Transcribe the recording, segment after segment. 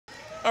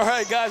All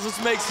right, guys,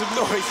 let's make some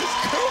noise. His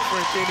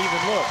girlfriend can't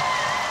even look.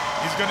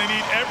 He's gonna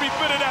need every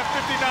bit of that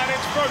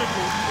 59-inch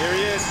vertical. Here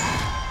he is.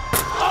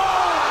 Oh,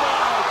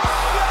 my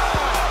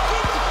God!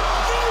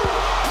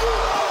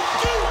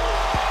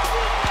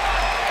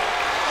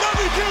 Let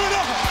me give it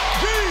up.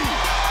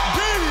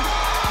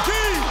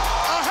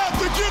 I have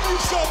to give you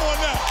some on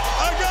that.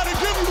 I gotta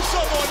give you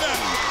some on that.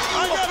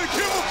 I gotta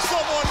give him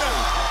some on that.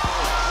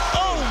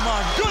 Oh, my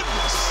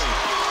goodness.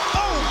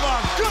 Oh, my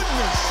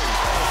goodness.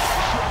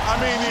 I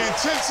mean, the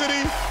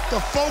intensity, the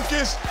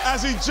focus,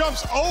 as he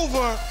jumps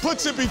over,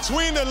 puts it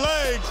between the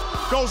legs,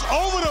 goes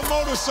over the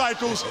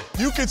motorcycles.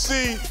 You can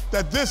see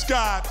that this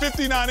guy,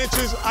 59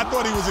 inches, I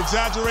thought he was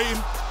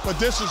exaggerating, but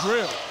this is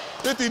real.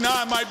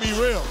 59 might be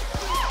real.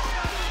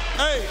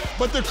 Hey,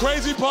 but the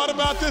crazy part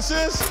about this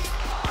is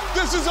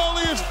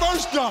only his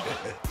first dunk.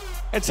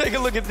 And take a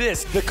look at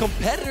this. The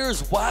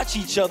competitors watch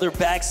each other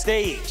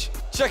backstage.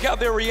 Check out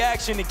their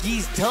reaction to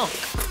Guy's dunk.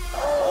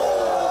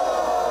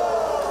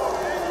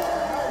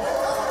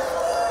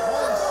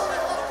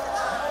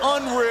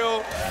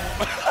 Unreal.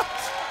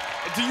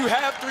 Do you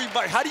have 3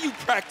 bucks? How do you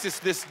practice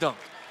this dunk?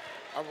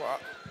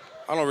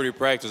 I don't really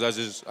practice.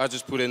 I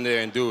just put in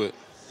there and do it.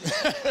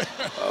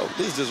 Oh,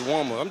 this is just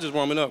warm up. I'm just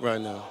warming up right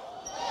now.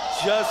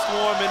 Just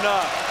warming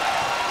up.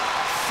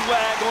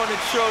 Swag on the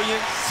trillion.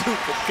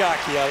 Super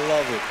cocky. I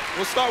love it.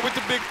 We'll start with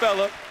the big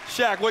fella.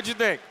 Shaq, what'd you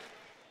think?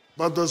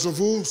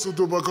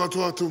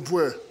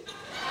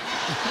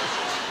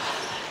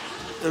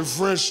 In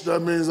French,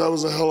 that means that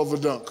was a hell of a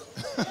dunk.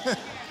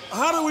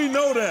 How do we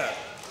know that?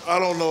 I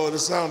don't know it. It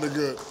sounded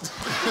good.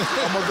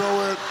 I'm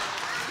gonna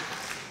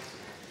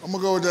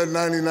go with that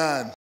 99. I'm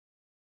gonna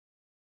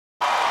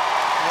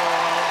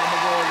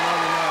go with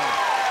 99.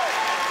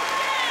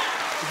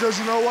 Because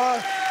you know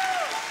why?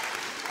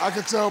 I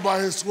could tell by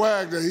his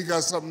swag that he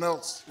got something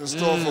else in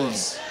store for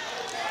us.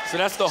 So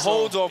that's the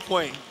hold-on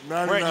point.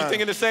 99. Brent, you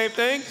thinking the same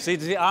thing?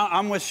 See,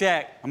 I'm with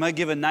Shaq. I'm gonna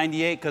give it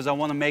 98 because I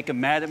want to make him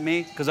mad at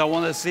me, because I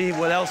want to see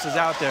what else is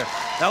out there.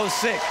 That was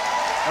sick.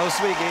 That was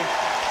sweet, Guy.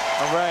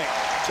 All right,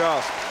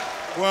 Charles.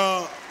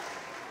 Well,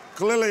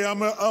 clearly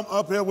I'm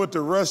up here with the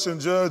Russian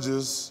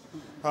judges.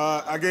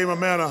 I gave my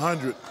man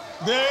 100.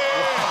 There it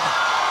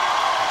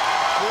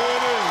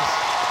is.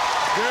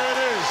 There it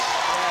is.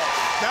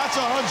 That's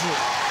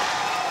 100.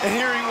 And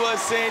here he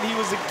was saying he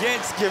was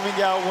against giving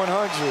out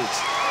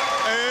 100s.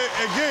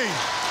 Again,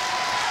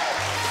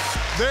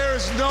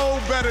 there's no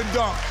better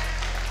dunk.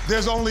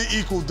 There's only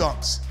equal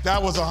dunks. That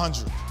was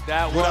 100.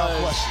 That without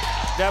question.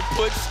 That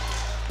puts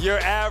your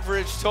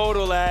average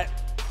total at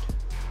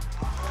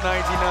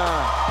 99.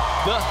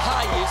 The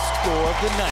highest score of the night.